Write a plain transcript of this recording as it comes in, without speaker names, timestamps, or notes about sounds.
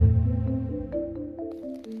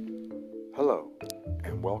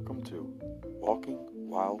and welcome to Walking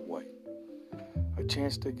While White, a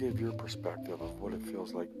chance to give your perspective of what it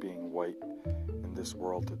feels like being white in this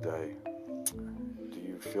world today. Do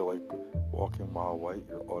you feel like walking while white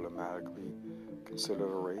you're automatically considered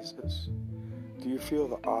a racist? Do you feel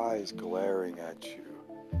the eyes glaring at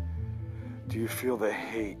you? Do you feel the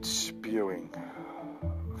hate spewing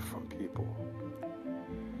from people?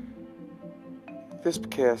 This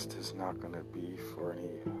cast is not going to be for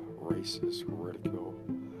any racist ridicule.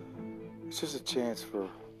 It's just a chance for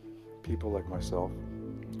people like myself,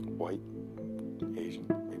 white, Asian,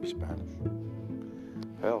 maybe Spanish.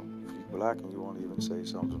 Hell, if you're black and you want to even say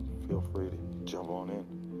something, feel free to jump on in.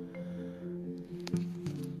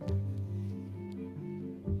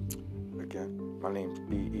 Again, my name's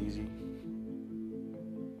Be Easy,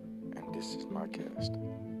 and this is my cast.